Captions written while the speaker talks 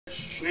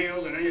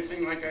snails and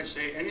anything, like I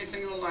say,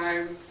 anything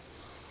alive,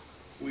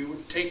 we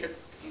would take it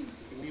and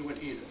we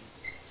would eat it.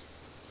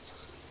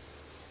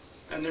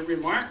 And the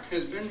remark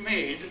has been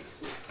made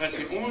that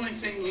the only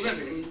thing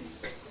living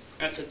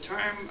at the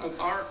time of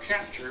our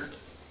capture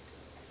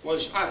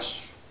was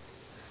us,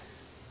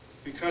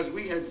 because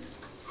we had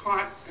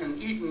caught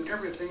and eaten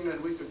everything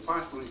that we could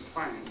possibly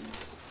find.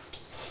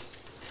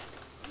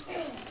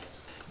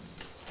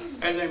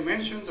 As I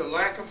mentioned, the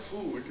lack of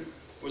food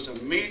was a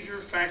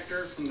major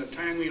factor from the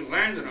time we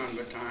landed on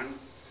Bataan,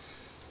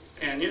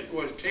 and it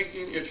was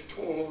taking its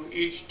toll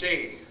each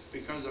day,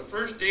 because the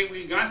first day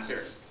we got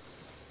there,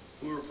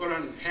 we were put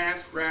on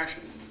half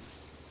ration,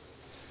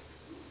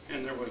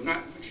 and there was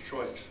not much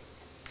choice.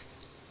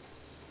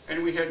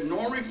 And we had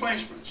no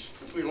replacements.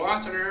 If we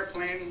lost an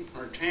airplane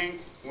or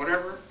tank,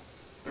 whatever,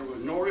 there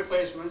was no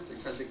replacement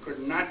because they could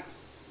not,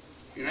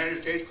 the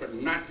United States could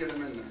not get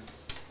them in there.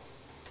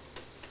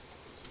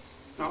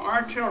 Now,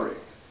 artillery.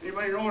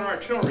 Anybody know what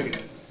artillery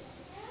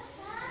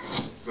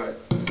is? Good,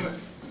 good.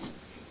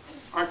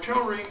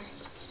 Artillery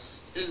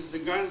is the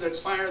guns that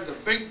fire the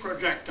big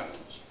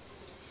projectiles.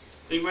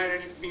 They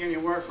might be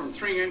anywhere from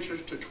 3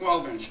 inches to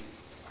 12 inches.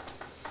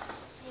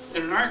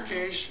 And in our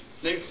case,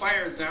 they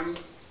fired them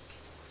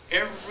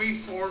every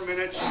 4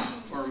 minutes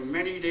for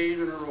many days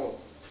in a row,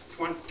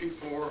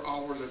 24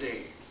 hours a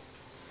day.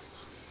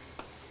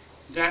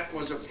 That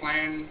was a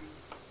plan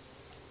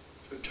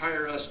to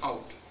tire us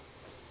out.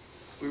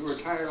 We were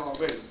tired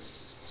already,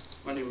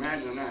 but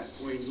imagine that.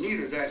 We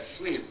needed that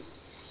sleep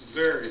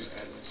very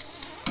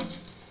badly.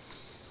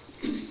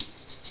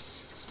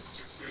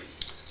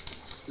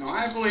 Now,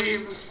 I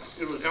believe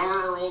it was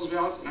Eleanor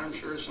Roosevelt, and I'm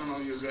sure some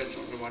of you read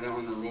something about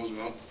Eleanor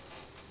Roosevelt,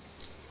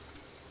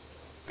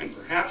 and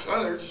perhaps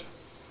others,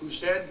 who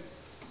said,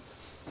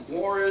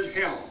 war is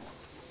hell.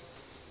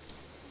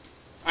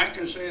 I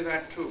can say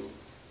that too.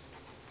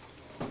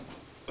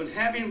 But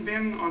having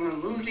been on the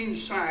losing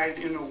side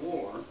in a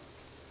war,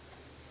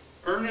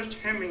 Ernest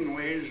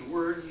Hemingway's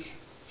words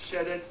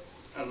said it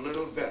a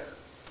little better.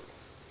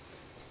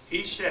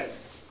 He said,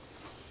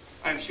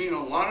 I've seen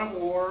a lot of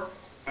war,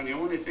 and the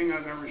only thing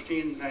I've ever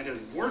seen that is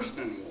worse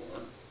than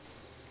war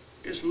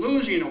is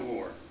losing a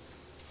war.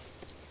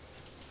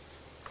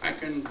 I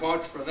can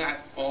vouch for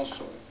that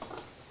also.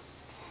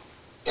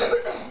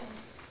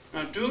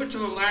 Now, due to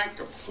the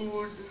lack of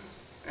food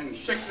and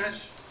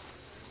sickness,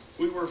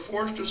 we were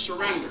forced to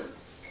surrender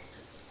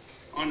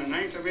on the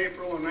 9th of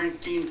April of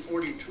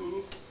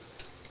 1942,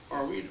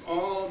 or we'd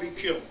all be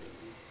killed,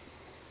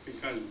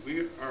 because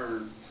we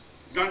are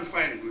done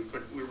fighting.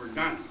 We were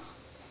done.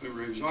 We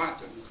were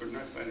exhausted. We could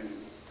not fight anymore.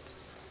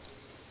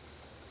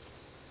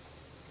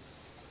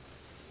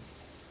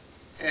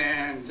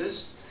 And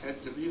this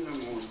had to be the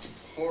most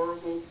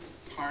horrible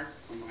part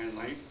of my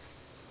life,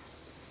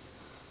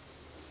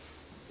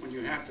 when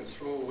you have to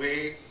throw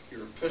away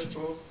your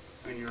pistol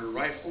and your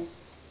rifle.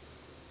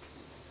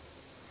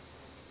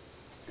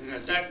 And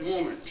at that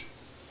moment,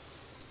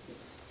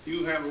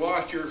 you have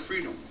lost your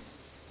freedom.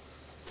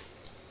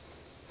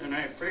 And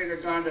I pray to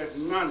God that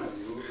none of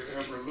you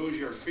ever lose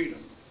your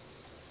freedom.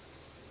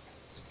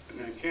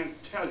 And I can't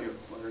tell you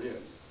what it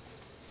is.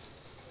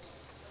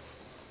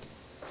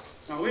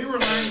 Now, we were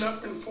lined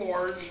up in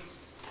fours,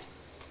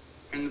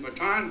 and the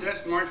Bataan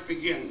Death March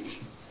begins.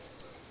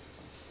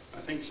 I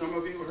think some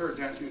of you heard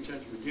that, you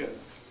said you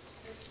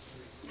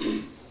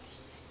did.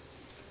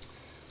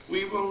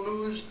 We will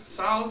lose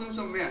thousands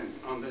of men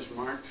on this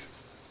march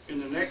in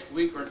the next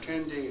week or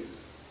 10 days.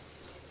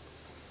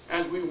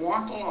 As we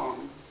walked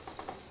along,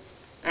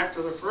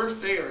 after the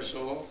first day or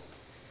so,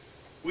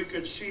 we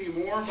could see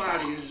more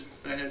bodies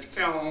that had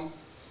fell.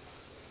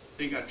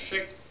 They got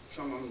sick,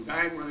 some of them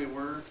died where they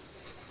were,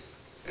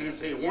 and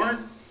if they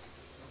weren't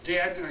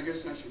dead, I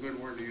guess that's a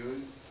good word to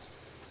use,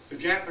 the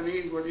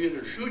Japanese would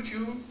either shoot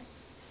you,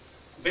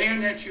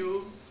 bayonet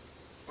you,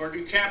 or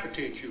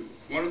decapitate you,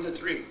 one of the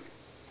three.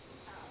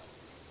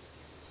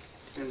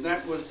 And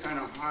that was kind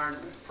of hard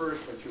at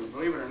first, but you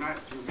believe it or not,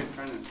 you get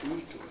kind of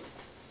used to it.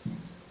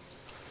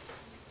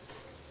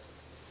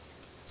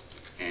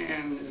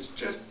 And it's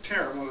just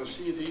terrible to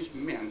see these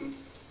men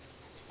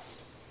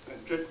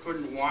that just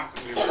couldn't walk,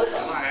 and they were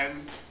alive,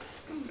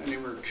 and they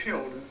were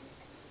killed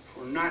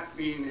for not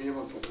being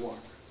able to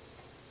walk.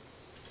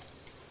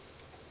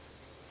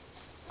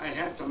 I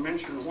have to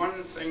mention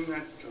one thing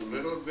that's a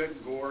little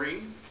bit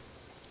gory.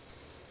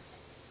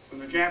 When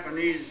the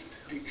Japanese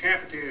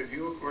decapitated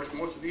you, of course,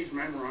 most of these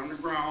men were on the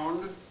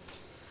ground,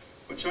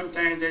 but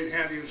sometimes they'd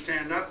have you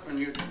stand up and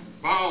you'd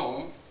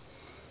bow.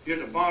 You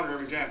had to bow to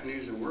every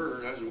Japanese there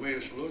were. That was a way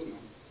of saluting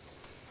them.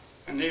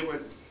 And they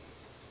would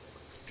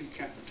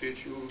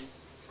decapitate you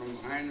from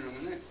behind or on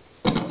the neck.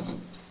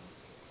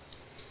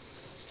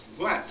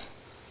 But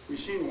we've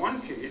seen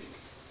one case,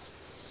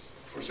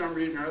 for some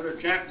reason or other,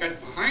 Jap got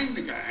behind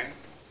the guy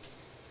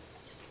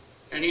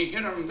and he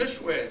hit him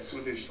this way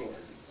with his sword.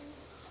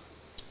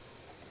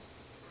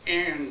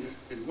 And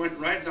it went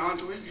right down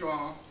to his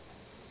jaw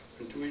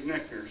and to his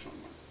neck here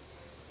somewhere.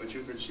 But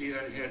you could see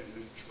that head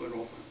split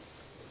open.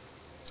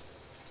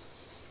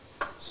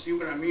 See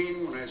what I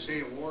mean when I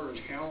say war is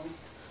hell?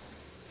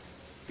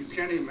 You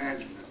can't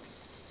imagine it.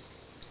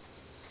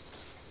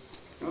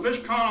 Now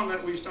this column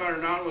that we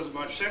started out was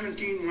about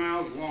 17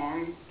 miles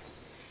long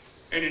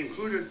and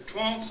included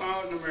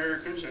 12,000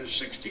 Americans and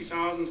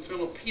 60,000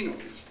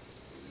 Filipinos.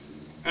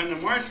 And the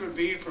march would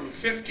be from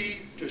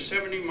 50 to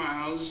 70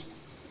 miles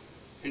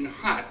in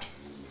hot,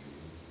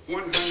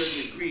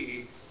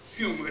 100-degree,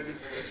 humid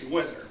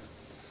weather.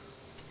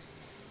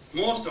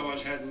 Most of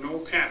us had no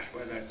caps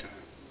by that time,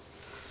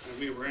 and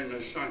we were in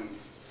the sun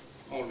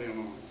all day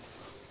long.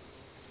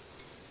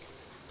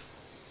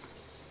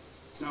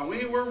 Now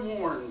we were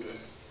warned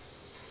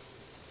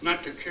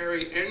not to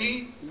carry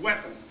any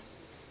weapon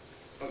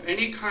of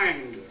any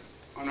kind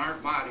on our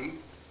body.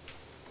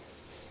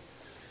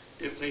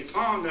 If they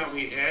found that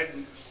we had,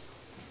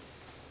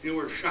 you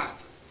were shot.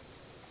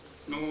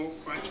 No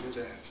questions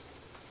asked.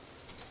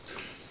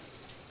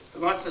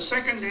 About the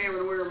second day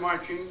when we were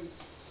marching,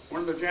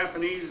 one of the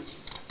Japanese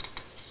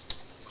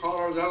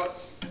called us out,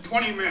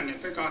 20 men. They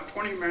pick out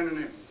 20 men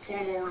and they pull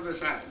them over to the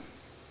side.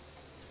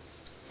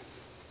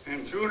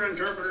 And through an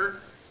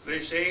interpreter, they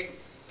say,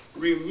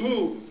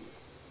 remove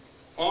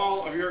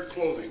all of your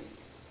clothing.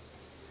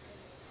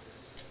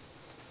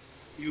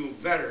 You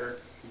better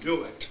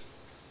do it.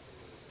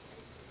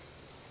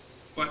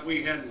 But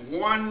we had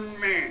one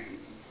man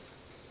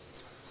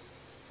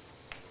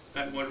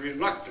that was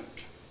reluctant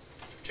to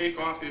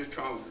take off his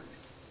trousers.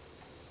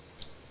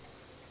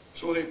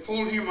 So they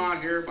pulled him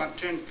out here about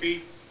 10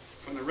 feet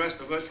from the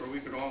rest of us where we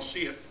could all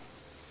see it.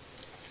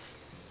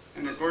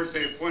 And of course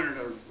they pointed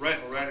a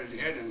rifle right at his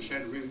head and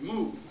said,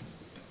 remove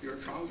your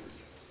trousers.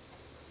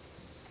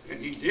 And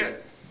he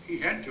did. He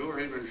had to, or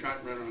he'd been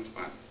shot right on the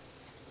spot.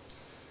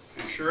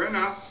 And sure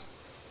enough,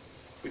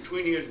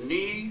 between his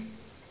knee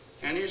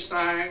and his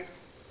thigh,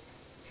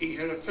 he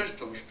had a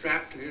pistol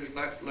strapped to his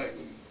left leg.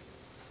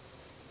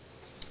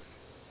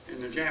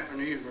 And the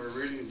Japanese were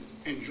really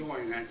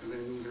enjoying that because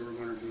they knew they were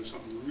going to do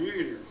something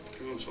really wrong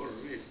to him, so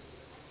did we.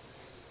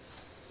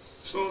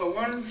 So the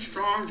one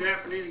strong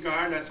Japanese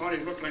guard, I thought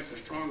he looked like the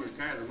strongest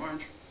guy of the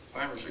bunch,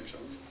 5 or 6 of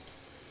them,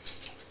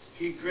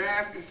 he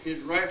grabbed his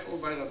rifle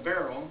by the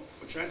barrel,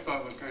 which I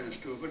thought was kind of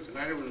stupid because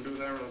I wouldn't do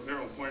that with a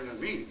barrel pointed at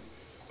me.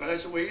 But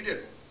that's the way he did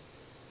it.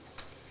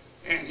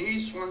 And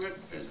he swung it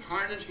as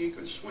hard as he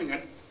could swing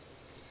it,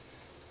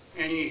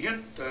 and he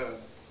hit the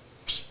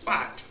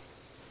spot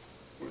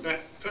where that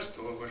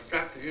pistol was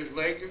strapped to his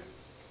leg,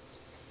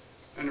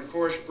 and of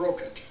course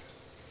broke it.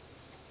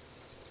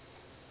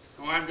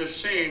 Now I'm just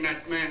saying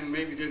that man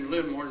maybe didn't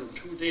live more than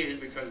 2 days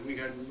because we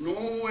had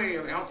no way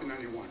of helping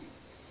anyone.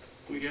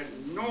 We had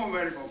no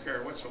medical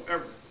care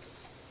whatsoever.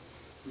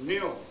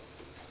 Nil.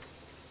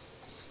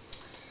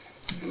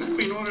 And then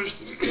we noticed,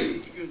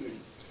 excuse me,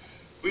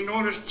 we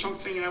noticed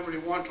something as we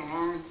walked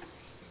along,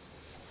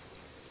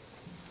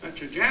 that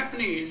the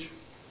Japanese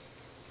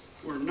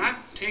were not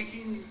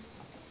taking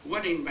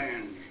wedding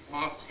bands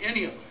off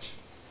any of us.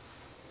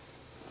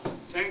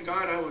 Thank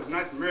God I was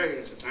not married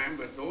at the time,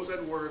 but those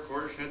that were, of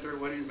course, had their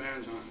wedding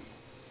bands on.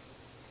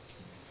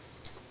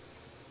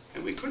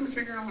 And we couldn't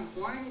figure out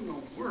why in the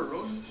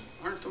world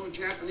aren't those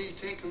Japanese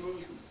taking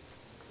those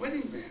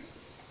wedding bands.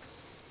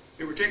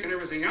 They were taking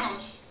everything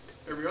else,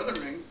 every other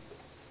ring.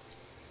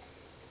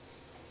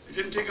 It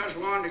didn't take us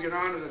long to get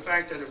on to the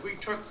fact that if we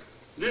took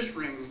this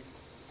ring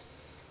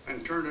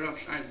and turned it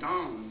upside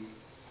down,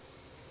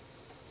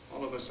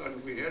 all of a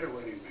sudden we had a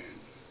wedding band.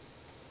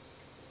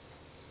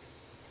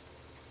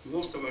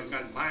 Most of us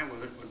got by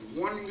with it, but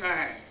one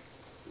guy,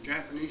 the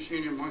Japanese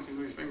seen him monkey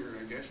with his finger,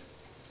 I guess.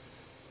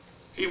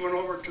 He went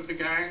over to the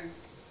guy,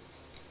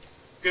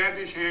 grabbed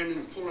his hand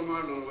and pulled him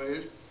out a little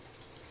ways,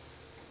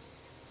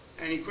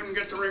 and he couldn't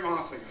get the ring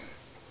off the guy.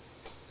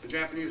 The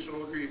Japanese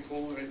soldier, he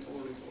pulled and he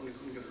pulled and he pulled and he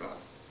couldn't get it off.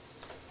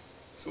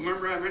 So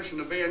remember I mentioned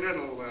the bayonet a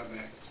little while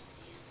back.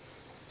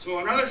 So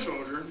another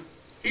soldier,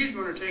 he's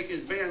going to take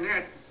his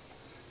bayonet,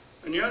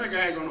 and the other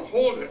guy is going to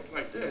hold it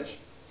like this,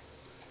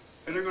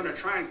 and they're going to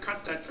try and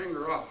cut that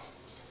finger off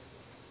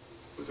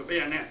with a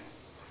bayonet.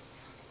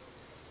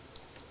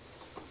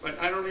 But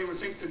I don't even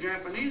think the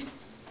Japanese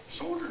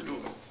soldier knew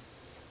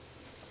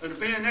it. The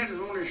bayonet is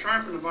only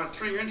sharpened about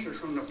 3 inches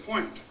from the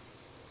point.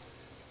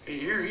 And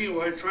here he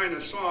was trying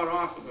to saw it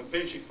off with the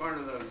basic part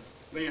of the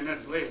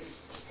bayonet blade.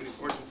 And of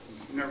course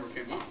it never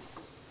came off.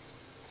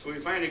 So he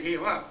finally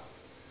gave up.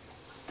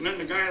 And then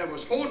the guy that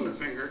was holding the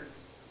finger,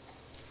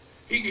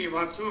 he gave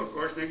up too, of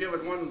course, and they gave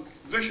it one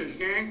vicious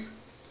yank.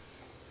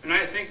 And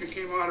I think it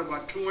came out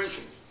about 2 inches.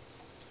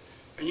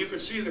 And you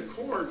could see the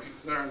cords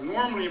that are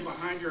normally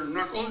behind your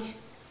knuckles,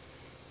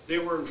 they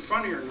were in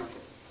front of your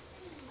knuckles.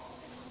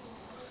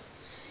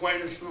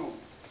 White as snow.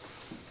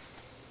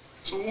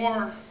 So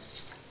war, I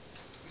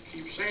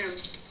keep saying,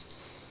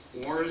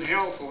 war is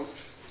hell, folks.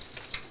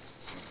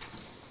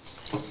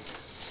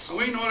 And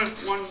we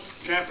noticed one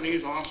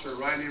Japanese officer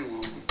riding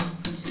along.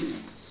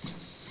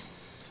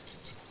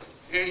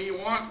 And he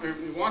walked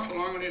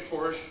along on his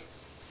horse,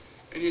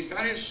 and he's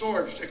got his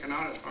sword sticking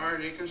out as far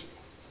as he can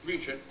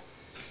reach it.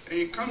 And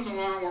he comes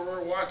along where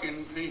we're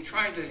walking, and he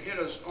tried to hit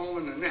us all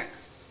in the neck.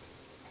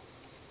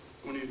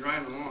 when he's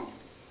driving along.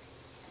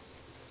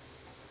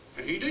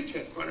 And he did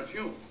get quite a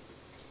few.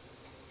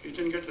 He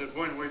didn't get to the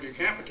point where he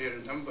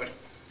decapitated them, but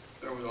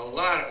there was a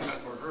lot of them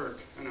that were hurt,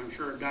 and I'm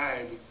sure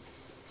died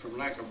from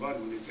lack of blood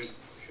when he hit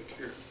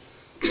here.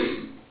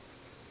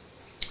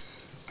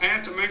 I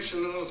have to mention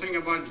a little thing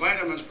about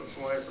vitamins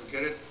before I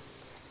forget it.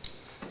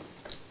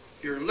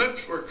 Your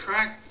lips were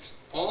cracked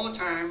all the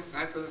time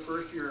after the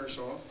first year or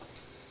so,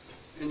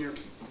 and your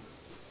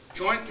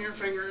joint in your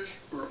fingers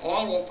were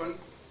all open,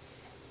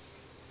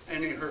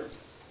 and they hurt.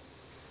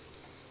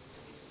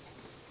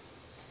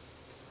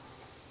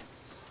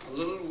 A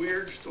little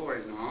weird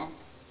story now.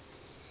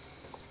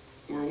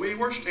 Where we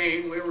were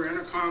staying, we were in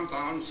a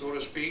compound, so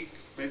to speak,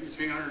 maybe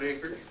 300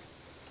 acres.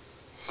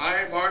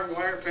 High barbed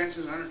wire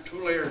fences on it,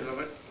 2 layers of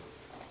it.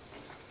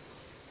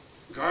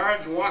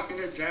 Guards walking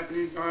it,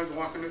 Japanese guards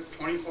walking it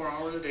 24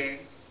 hours a day.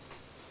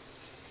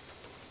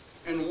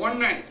 And one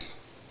night,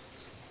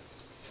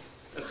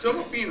 a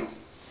Filipino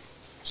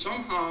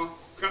somehow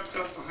crept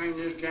up behind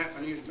this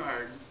Japanese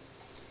guard,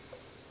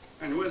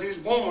 and with his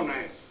bolo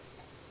knife,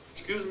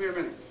 excuse me a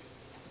minute,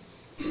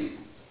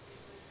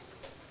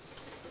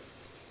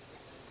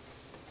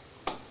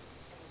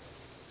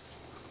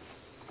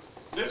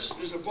 this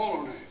is a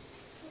bolo knife.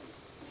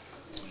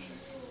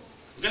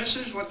 This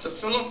is what the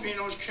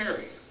Filipinos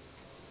carry,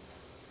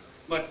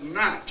 but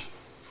not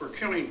for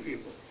killing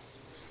people.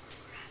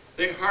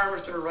 They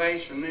harvest their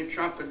rice and they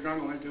chop the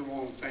jungle and do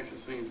all types of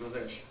things with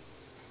this.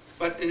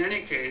 But in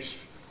any case,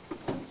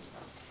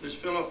 this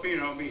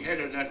Filipino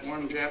beheaded that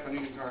one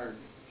Japanese guard.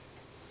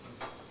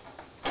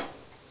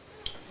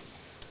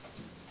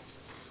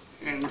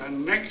 And the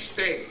next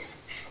day,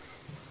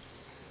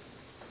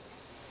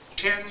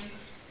 10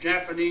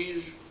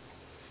 Japanese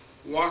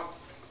walked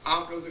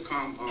out of the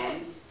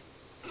compound,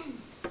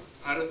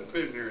 out of the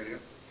prison area,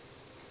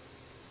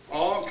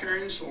 all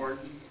carrying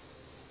swords.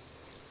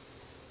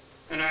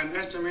 And I'm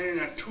estimating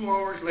that 2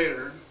 hours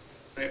later,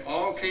 they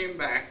all came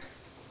back,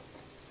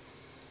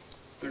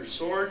 their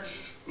swords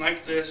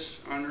like this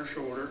on their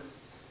shoulder.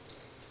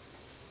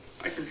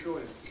 I can show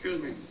you,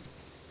 excuse me.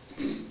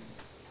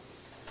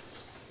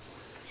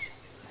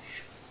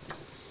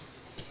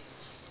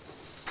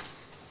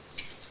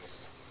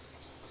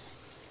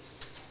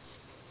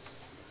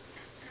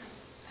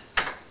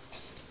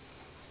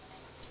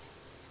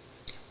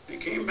 They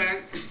came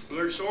back with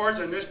their swords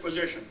in this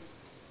position.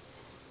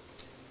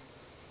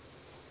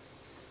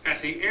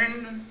 At the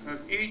end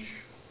of each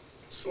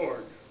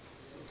sword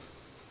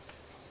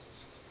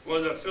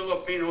was a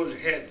Filipino's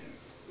head.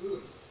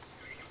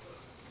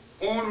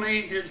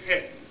 Only his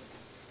head.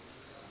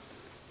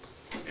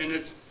 And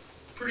it's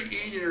pretty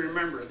easy to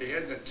remember. They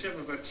had the tip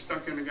of it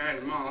stuck in the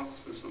guy's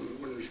mouth, with some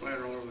wooden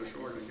slider all over the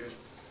sword, I guess.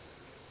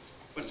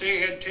 But they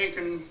had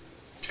taken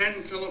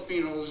 10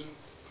 Filipinos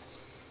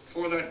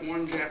for that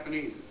one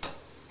Japanese.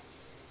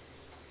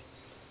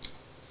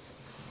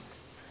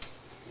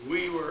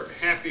 We were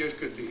happy as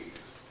could be.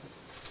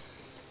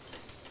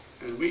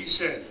 And we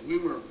said we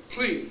were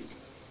pleased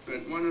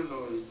that one of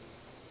those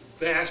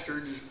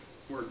bastards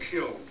were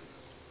killed.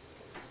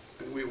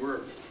 And we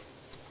were.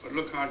 But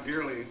look how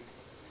dearly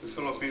the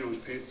Filipinos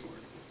paid for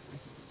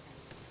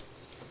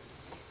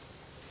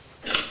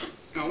it.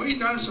 Now, we've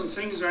done some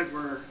things that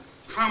were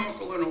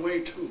comical in a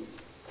way too.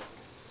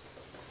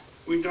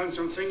 We've done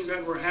some things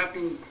that were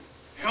helping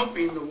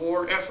the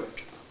war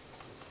effort.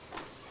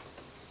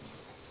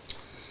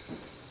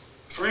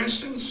 For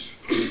instance,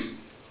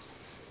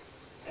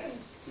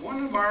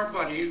 one of our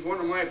buddies, one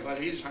of my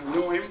buddies, I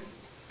know him,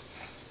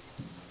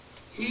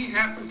 he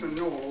happened to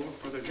know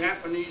where the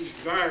Japanese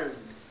guard,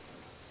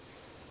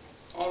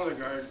 all of the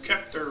guards,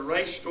 kept their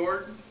rice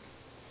stored.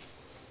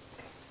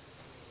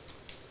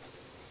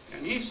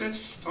 And he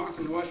sits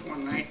talking to us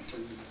one night,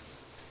 and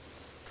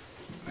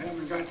I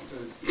haven't got to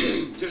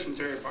the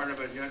dysentery part of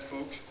it yet,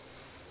 folks,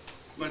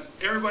 but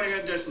everybody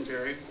had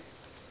dysentery,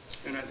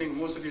 and I think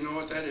most of you know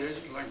what that is,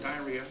 it's like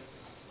diarrhea.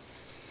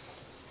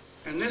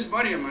 And this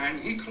buddy of mine,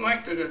 he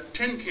collected a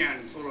tin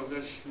can full of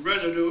this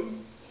residue.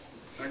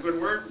 Is that a good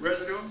word,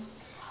 residue?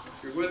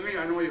 If you're with me,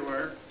 I know you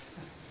are.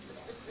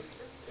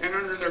 And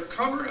under the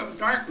cover of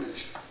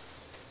darkness,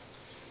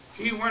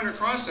 he went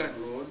across that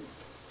road,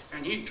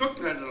 and he took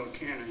that little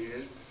can of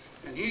his,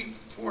 and he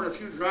poured a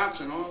few drops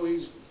in all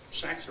these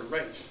sacks of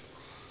rice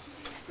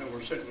that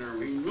were sitting there.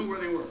 We knew where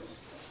they were.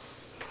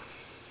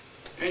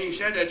 And he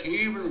said that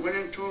he even went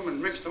into them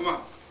and mixed them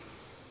up,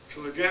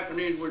 so the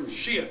Japanese wouldn't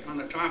see it on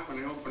the top when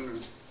they opened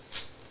the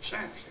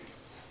sacks.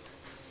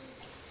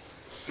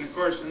 And of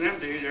course, in them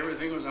days,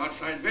 everything was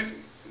outside Biffy,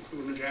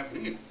 including the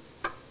Japanese.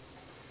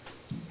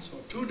 So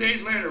 2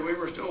 days later, we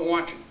were still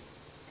watching.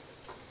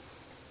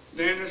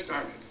 Then it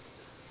started.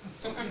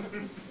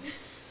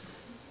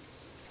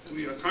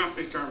 We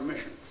accomplished our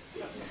mission.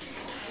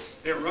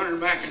 They were running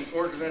back and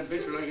forth to that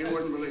Biffy like you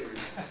wouldn't believe it.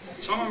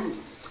 Some of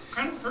them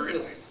kind of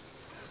hurry-like.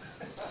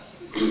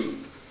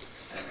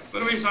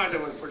 But we thought that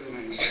was pretty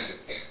nice.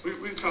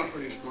 We felt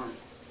pretty smart.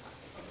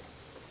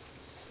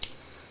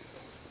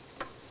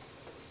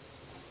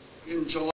 In July